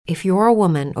If you're a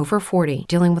woman over 40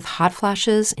 dealing with hot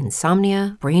flashes,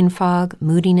 insomnia, brain fog,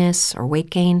 moodiness, or weight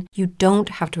gain, you don't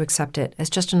have to accept it as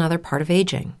just another part of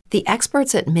aging. The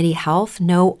experts at MIDI Health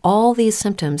know all these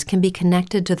symptoms can be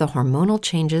connected to the hormonal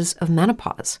changes of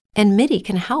menopause. And MIDI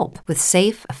can help with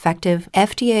safe, effective,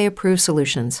 FDA-approved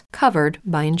solutions covered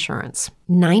by insurance.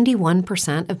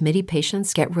 91% of MIDI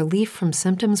patients get relief from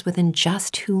symptoms within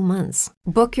just 2 months.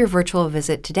 Book your virtual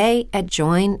visit today at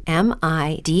joinmidi.com.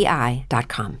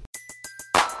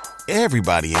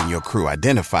 Everybody in your crew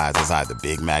identifies as either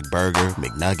Big Mac Burger,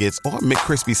 McNuggets, or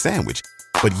McCrispy Sandwich.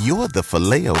 But you're the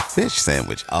Filet-O-Fish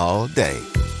Sandwich all day.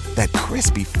 That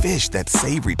crispy fish, that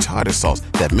savory tartar sauce,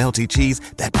 that melty cheese,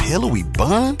 that pillowy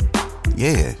bun.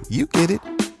 Yeah, you get it.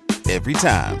 Every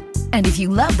time. And if you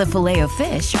love the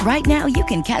Filet-O-Fish, right now you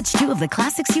can catch 2 of the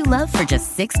classics you love for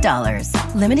just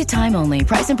 $6. Limited time only.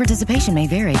 Price and participation may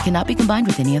vary. Cannot be combined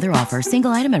with any other offer.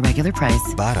 Single item at regular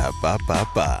price.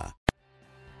 Ba-da-ba-ba-ba.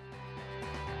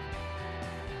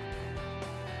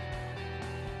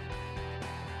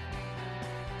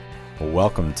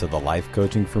 Welcome to the Life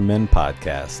Coaching for Men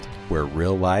podcast, where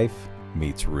real life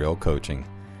meets real coaching.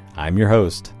 I'm your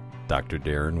host, Dr.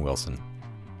 Darren Wilson.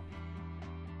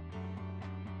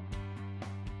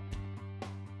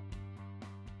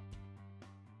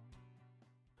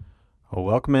 Well,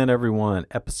 welcome in, everyone.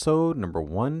 Episode number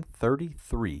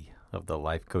 133 of the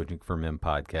Life Coaching for Men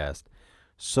podcast.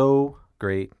 So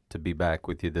great to be back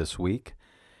with you this week.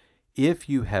 If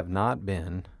you have not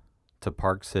been to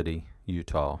Park City,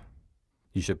 Utah,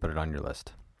 you should put it on your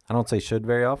list. I don't say should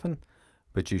very often,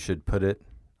 but you should put it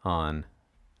on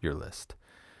your list.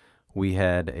 We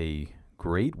had a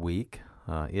great week.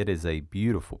 It is a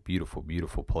beautiful, beautiful,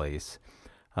 beautiful place.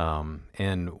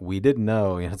 And we didn't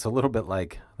know, it's a little bit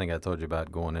like, I think I told you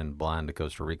about going in blind to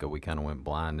Costa Rica. We kind of went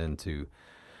blind into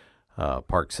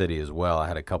Park City as well. I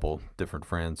had a couple different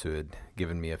friends who had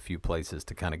given me a few places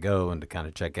to kind of go and to kind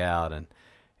of check out and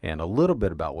a little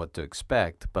bit about what to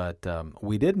expect. But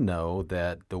we didn't know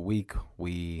that the week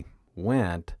we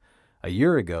went a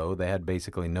year ago, they had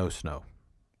basically no snow,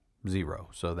 zero.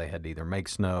 So they had to either make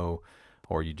snow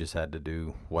or you just had to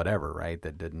do whatever, right?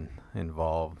 That didn't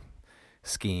involve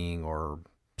skiing or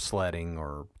sledding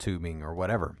or tubing or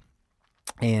whatever.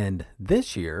 And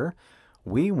this year,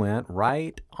 we went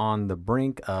right on the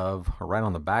brink of, or right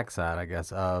on the backside, I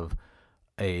guess, of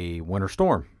a winter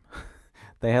storm.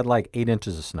 They had like 8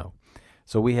 inches of snow.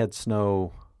 So we had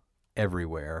snow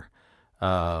everywhere.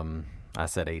 I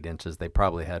said 8 inches. They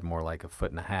probably had more like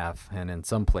 1.5 feet. And in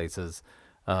some places,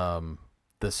 the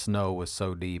snow was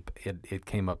so deep, it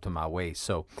came up to my waist.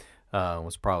 So it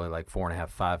was probably like 4.5,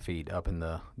 5 feet up in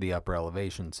the upper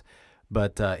elevations.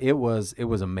 But it was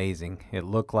amazing. It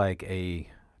looked like a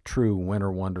true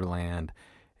winter wonderland.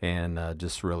 And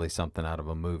just really something out of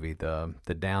a movie. The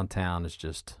downtown is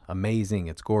just amazing.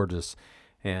 It's gorgeous.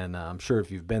 And I'm sure if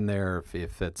you've been there,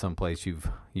 if at some place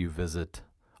you visit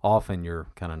often, you're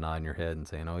kind of nodding your head and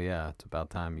saying, oh yeah, it's about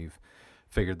time you've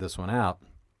figured this one out.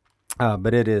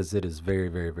 But it is very,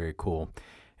 very, very cool.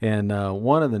 And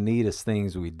one of the neatest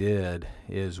things we did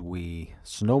is we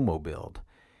snowmobiled.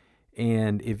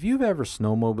 And if you've ever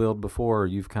snowmobiled before, or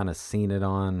you've kind of seen it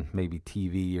on maybe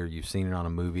TV, or you've seen it on a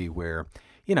movie where,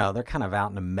 they're kind of out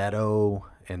in a meadow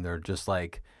and they're just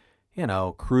like,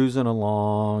 cruising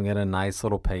along at a nice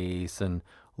little pace and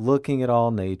looking at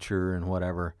all nature and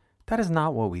whatever. That is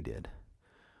not what we did.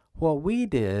 What we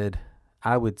did,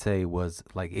 I would say, was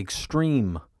like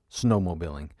extreme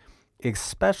snowmobiling,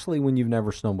 especially when you've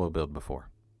never snowmobiled before,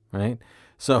 right?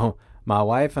 So my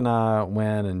wife and I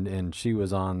went and she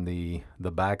was on the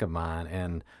back of mine,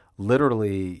 and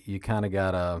literally you kind of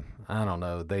got I don't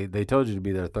know, they told you to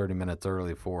be there 30 minutes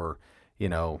early for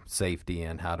safety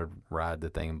and how to ride the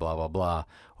thing, blah, blah, blah.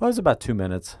 Well, it was about 2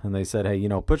 minutes, and they said, hey,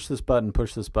 push this button,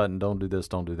 don't do this,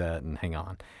 don't do that, and hang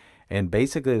on. And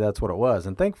basically that's what it was.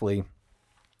 And thankfully,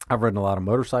 I've ridden a lot of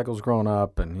motorcycles growing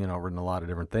up and, ridden a lot of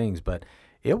different things, but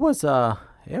it was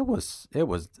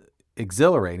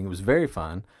exhilarating. It was very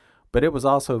fun, but it was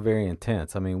also very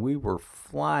intense. I mean, we were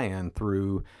flying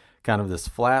through kind of this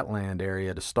flatland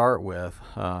area to start with,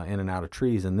 in and out of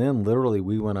trees, and then literally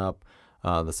we went up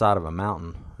the side of a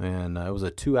mountain, and it was a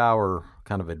 2-hour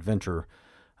kind of adventure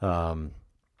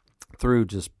through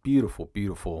just beautiful,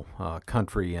 beautiful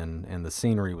country, and the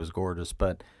scenery was gorgeous,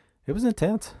 but it was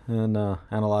intense and a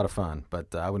lot of fun.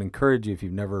 But I would encourage you, if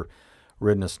you've never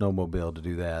ridden a snowmobile, to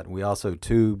do that. We also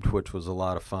tubed, which was a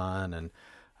lot of fun, and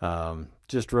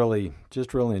just really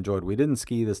enjoyed. We didn't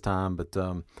ski this time, but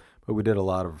we did a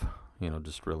lot of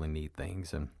just really neat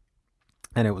things, and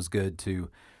it was good to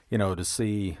to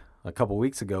see. A couple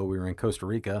weeks ago, we were in Costa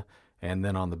Rica, and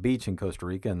then on the beach in Costa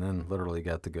Rica, and then literally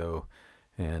got to go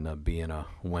and be in a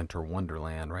winter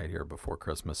wonderland right here before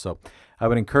Christmas. So I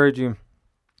would encourage you,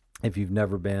 if you've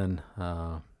never been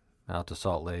out to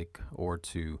Salt Lake or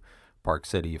to Park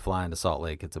City, you fly into Salt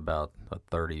Lake, it's about a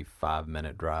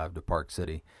 35-minute drive to Park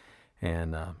City,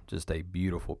 and just a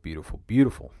beautiful, beautiful,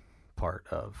 beautiful part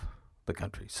of the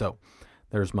country. So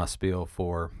there's my spiel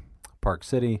for Park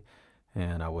City,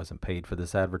 and I wasn't paid for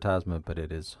this advertisement, but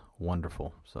it is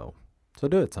wonderful. So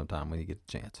do it sometime when you get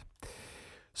the chance.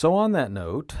 So on that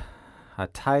note, I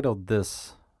titled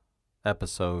this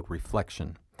episode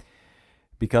Reflection,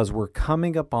 because we're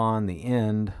coming up on the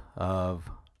end of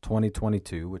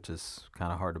 2022, which is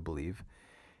kind of hard to believe.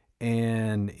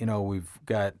 And, we've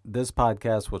got this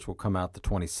podcast, which will come out the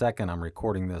 22nd. I'm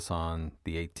recording this on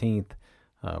the 18th.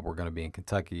 We're going to be in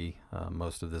Kentucky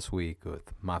most of this week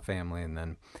with my family, and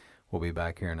then we'll be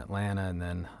back here in Atlanta. And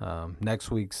then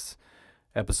next week's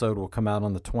episode will come out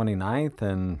on the 29th,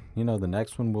 and, the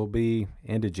next one will be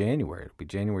into January. It'll be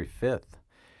January 5th.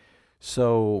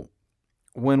 So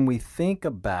when we think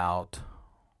about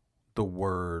the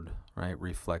word, right,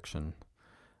 reflection,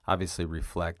 obviously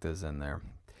reflect is in there,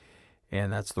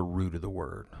 and that's the root of the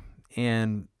word.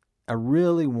 And I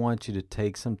really want you to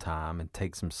take some time and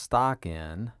take some stock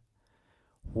in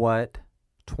what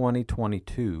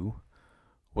 2022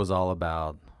 was all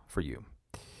about for you.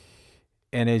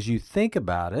 And as you think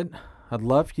about it, I'd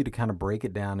love for you to kind of break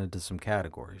it down into some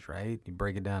categories, right? You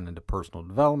break it down into personal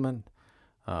development,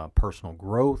 personal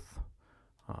growth,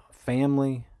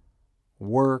 family,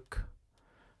 work,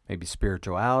 maybe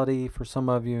spirituality for some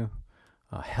of you,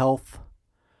 health.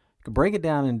 You can break it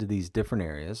down into these different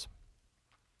areas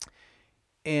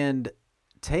and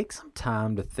take some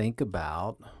time to think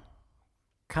about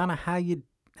kind of how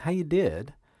you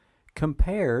did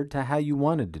compared to how you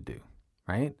wanted to do,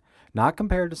 right? Not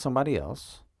compared to somebody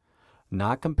else,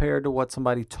 not compared to what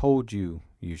somebody told you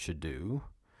you should do,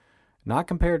 not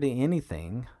compared to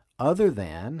anything other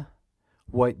than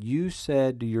what you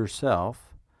said to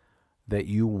yourself that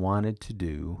you wanted to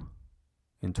do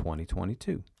in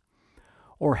 2022,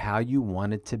 or how you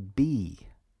wanted to be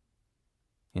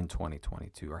in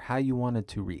 2022, or how you wanted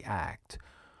to react,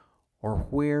 or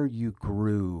where you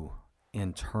grew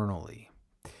internally.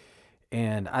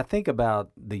 And I think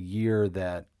about the year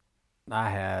that I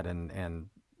had, and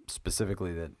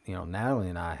specifically that, Natalie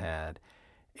and I had,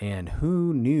 and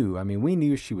who knew? I mean, we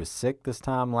knew she was sick this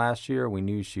time last year. We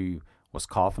knew she was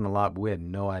coughing a lot, but we had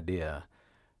no idea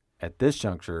at this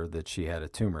juncture that she had a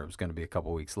tumor. It was going to be a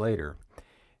couple weeks later.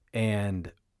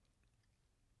 And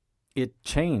it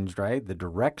changed, right? The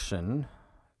direction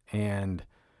and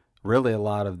really a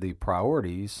lot of the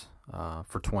priorities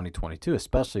for 2022,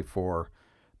 especially for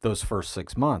those first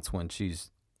 6 months when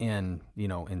she's in,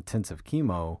 intensive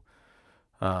chemo,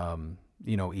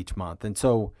 each month. And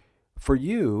so for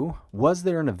you, was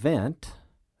there an event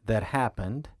that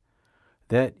happened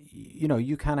that,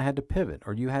 you kind of had to pivot,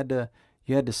 or you had to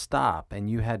stop, and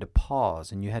you had to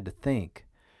pause, and you had to think,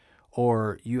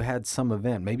 or you had some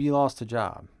event? Maybe you lost a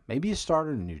job. Maybe you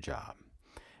started a new job.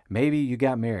 Maybe you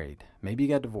got married. Maybe you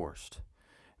got divorced.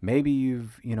 Maybe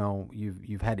you've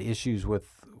had issues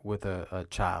with a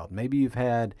child. Maybe you've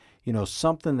had,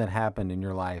 something that happened in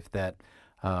your life that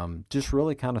just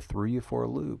really kind of threw you for a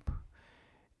loop.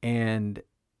 And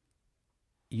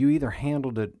you either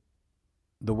handled it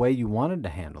the way you wanted to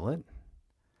handle it,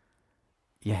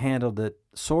 you handled it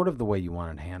sort of the way you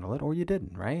wanted to handle it, or you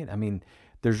didn't, right? I mean,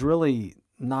 there's really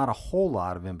not a whole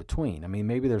lot of in between. I mean,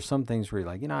 maybe there's some things where you're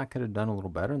like, I could have done a little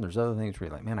better. And there's other things where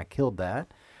you're like, man, I killed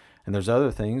that. And there's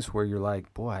other things where you're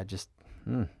like, boy, I just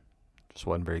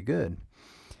wasn't very good.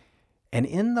 And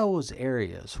in those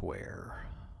areas where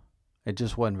it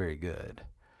just wasn't very good,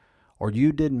 or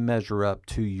you didn't measure up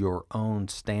to your own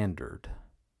standard,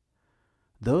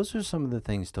 those are some of the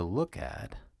things to look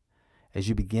at as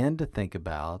you begin to think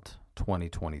about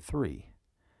 2023.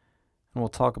 And we'll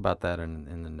talk about that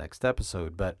in the next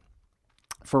episode. But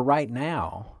for right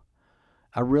now,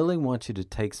 I really want you to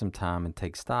take some time and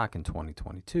take stock in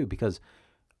 2022, because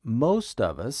most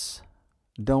of us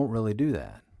don't really do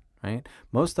that, right?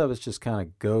 Most of us just kind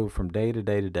of go from day to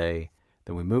day to day.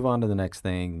 Then we move on to the next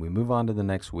thing. We move on to the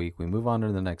next week. We move on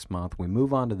to the next month. We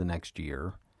move on to the next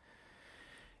year.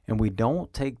 And we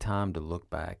don't take time to look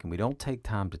back, and we don't take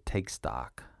time to take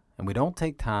stock, and we don't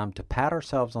take time to pat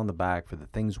ourselves on the back for the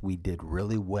things we did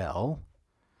really well.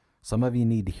 Some of you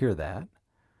need to hear that.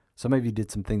 Some of you did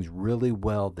some things really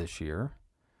well this year.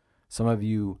 Some of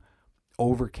you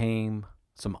overcame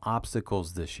some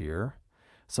obstacles this year.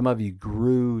 Some of you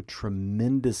grew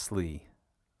tremendously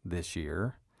this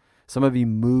year. Some of you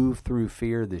moved through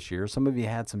fear this year. Some of you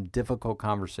had some difficult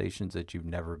conversations that you've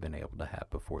never been able to have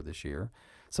before this year.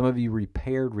 Some of you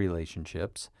repaired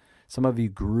relationships. Some of you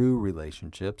grew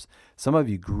relationships. Some of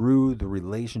you grew the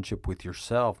relationship with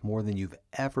yourself more than you've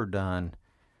ever done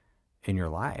in your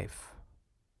life.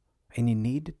 And you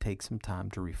need to take some time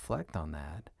to reflect on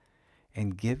that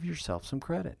and give yourself some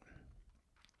credit.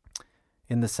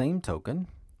 In the same token,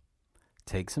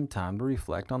 take some time to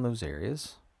reflect on those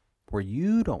areas where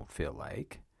you don't feel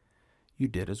like you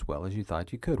did as well as you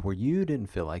thought you could, where you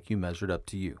didn't feel like you measured up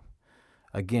to you.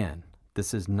 Again,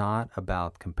 this is not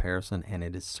about comparison, and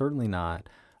it is certainly not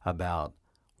about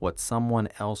what someone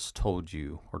else told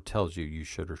you or tells you you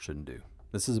should or shouldn't do.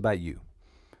 This is about you.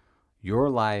 Your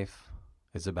life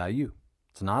is about you.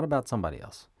 It's not about somebody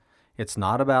else. It's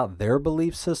not about their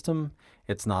belief system.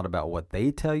 It's not about what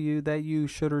they tell you that you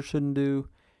should or shouldn't do.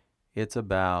 It's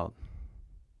about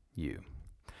you.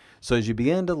 So as you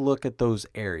begin to look at those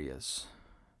areas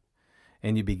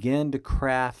and you begin to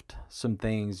craft some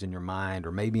things in your mind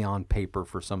or maybe on paper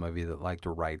for some of you that like to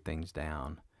write things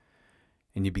down,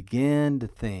 and you begin to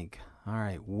think, all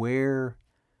right, where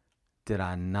did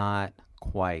I not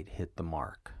quite hit the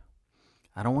mark?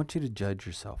 I don't want you to judge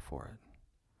yourself for it.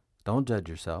 Don't judge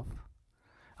yourself.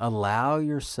 Allow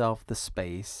yourself the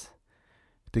space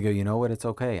to go, you know what, it's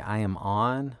okay. I am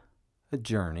on a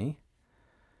journey.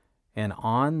 And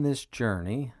on this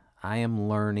journey, I am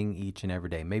learning each and every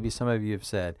day. Maybe some of you have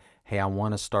said, hey, I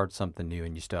want to start something new,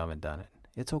 and you still haven't done it.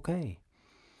 It's okay.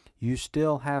 You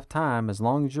still have time, as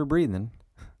long as you're breathing,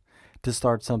 to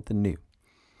start something new.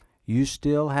 You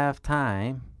still have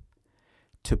time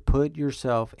to put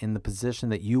yourself in the position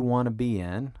that you want to be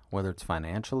in, whether it's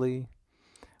financially,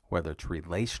 whether it's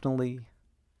relationally,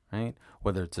 right?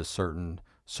 Whether it's a certain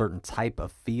type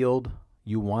of field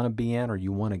you want to be in or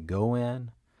you want to go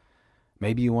in.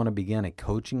 Maybe you want to begin a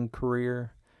coaching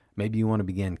career. Maybe you want to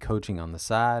begin coaching on the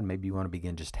side. Maybe you want to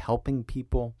begin just helping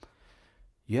people.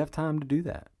 You have time to do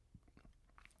that.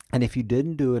 And if you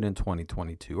didn't do it in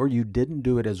 2022, or you didn't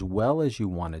do it as well as you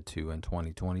wanted to in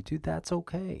 2022, that's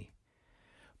okay.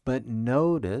 But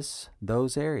notice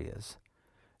those areas.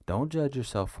 Don't judge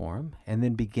yourself for them. And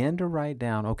then begin to write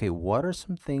down, okay, what are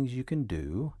some things you can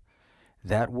do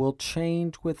that will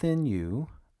change within you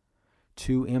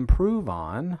to improve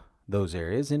on those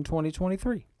areas in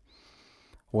 2023?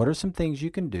 What are some things you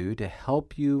can do to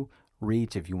help you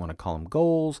reach, if you want to call them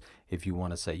goals, if you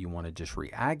want to say you want to just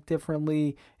react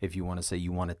differently, if you want to say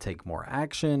you want to take more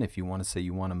action, if you want to say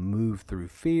you want to move through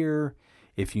fear,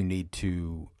 if you need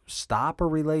to stop a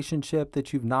relationship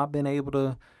that you've not been able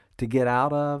to get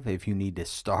out of, if you need to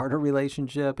start a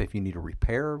relationship, if you need to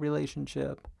repair a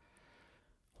relationship,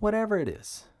 whatever it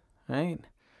is, right?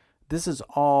 This is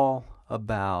all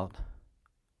about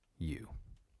you.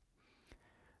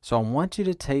 So I want you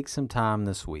to take some time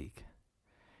this week,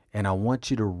 and I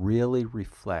want you to really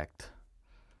reflect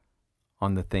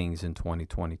on the things in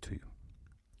 2022.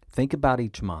 Think about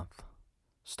each month.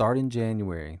 Start in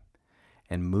January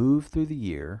and move through the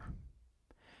year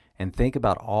and think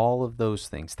about all of those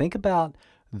things. Think about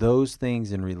those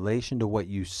things in relation to what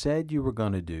you said you were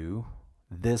going to do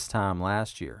this time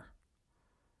last year.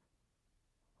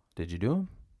 Did you do them?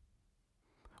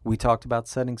 We talked about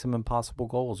setting some impossible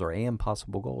goals, or an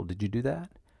impossible goal. Did you do that?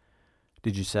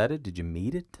 Did you set it? Did you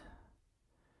meet it?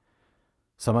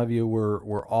 Some of you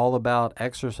were all about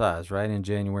exercise, right, in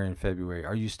January and February.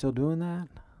 Are you still doing that?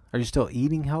 Are you still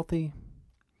eating healthy?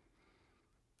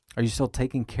 Are you still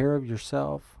taking care of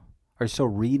yourself? Are you still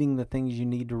reading the things you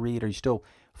need to read? Are you still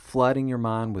flooding your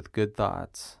mind with good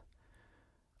thoughts?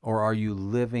 Or are you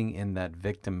living in that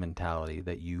victim mentality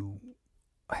that you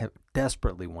have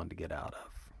desperately wanted to get out of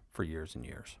for years and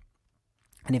years?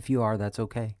 And if you are, that's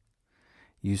okay.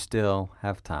 You still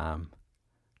have time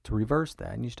to reverse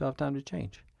that, and you still have time to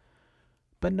change.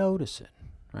 But notice it,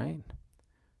 right?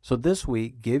 So this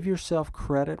week, give yourself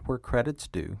credit where credit's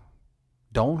due.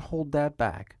 Don't hold that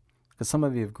back, because some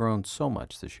of you have grown so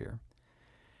much this year.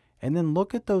 And then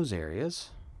look at those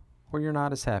areas where you're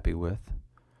not as happy with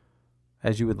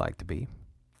as you would like to be,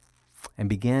 and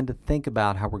begin to think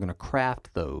about how we're going to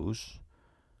craft those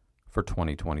for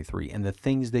 2023 and the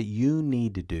things that you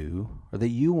need to do or that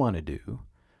you want to do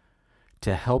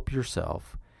to help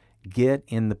yourself get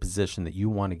in the position that you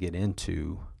want to get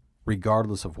into,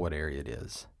 regardless of what area it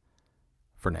is,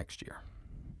 for next year.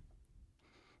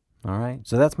 All right.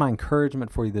 So that's my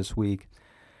encouragement for you this week.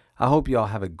 I hope you all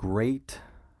have a great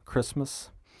Christmas.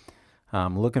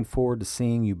 I'm looking forward to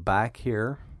seeing you back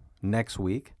here next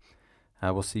week. I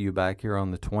will see you back here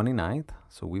on the 29th.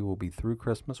 So we will be through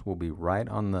Christmas. We'll be right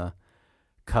on the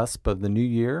cusp of the new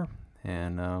year.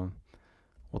 And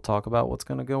we'll talk about what's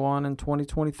going to go on in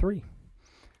 2023. So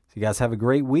you guys have a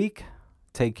great week.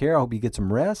 Take care. I hope you get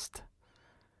some rest.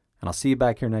 And I'll see you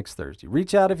back here next Thursday.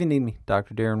 Reach out if you need me.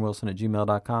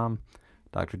 drdarrenwilson@gmail.com.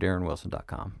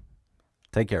 drdarrenwilson.com.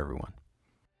 Take care, everyone.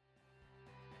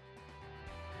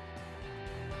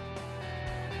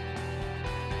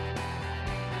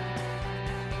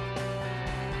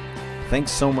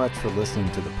 Thanks so much for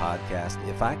listening to the podcast.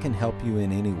 If I can help you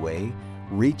in any way,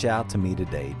 reach out to me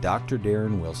today,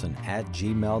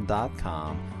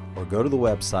 drdarrenwilson@gmail.com, or go to the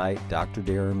website,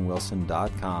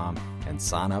 drdarrenwilson.com, and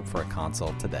sign up for a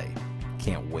consult today.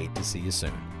 Can't wait to see you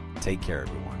soon. Take care,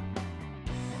 everyone.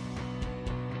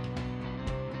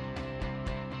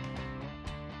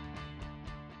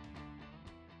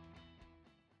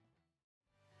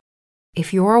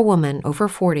 If you're a woman over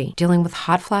 40 dealing with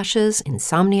hot flashes,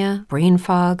 insomnia, brain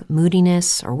fog,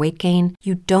 moodiness, or weight gain,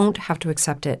 you don't have to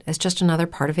accept it as just another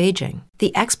part of aging.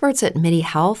 The experts at MIDI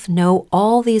Health know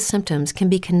all these symptoms can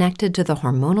be connected to the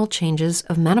hormonal changes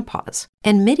of menopause.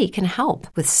 And MIDI can help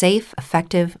with safe,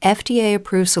 effective,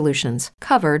 FDA-approved solutions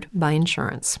covered by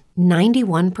insurance.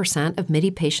 91% of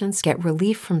MIDI patients get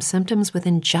relief from symptoms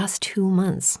within just 2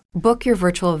 months. Book your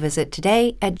virtual visit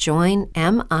today at joinmidi.com.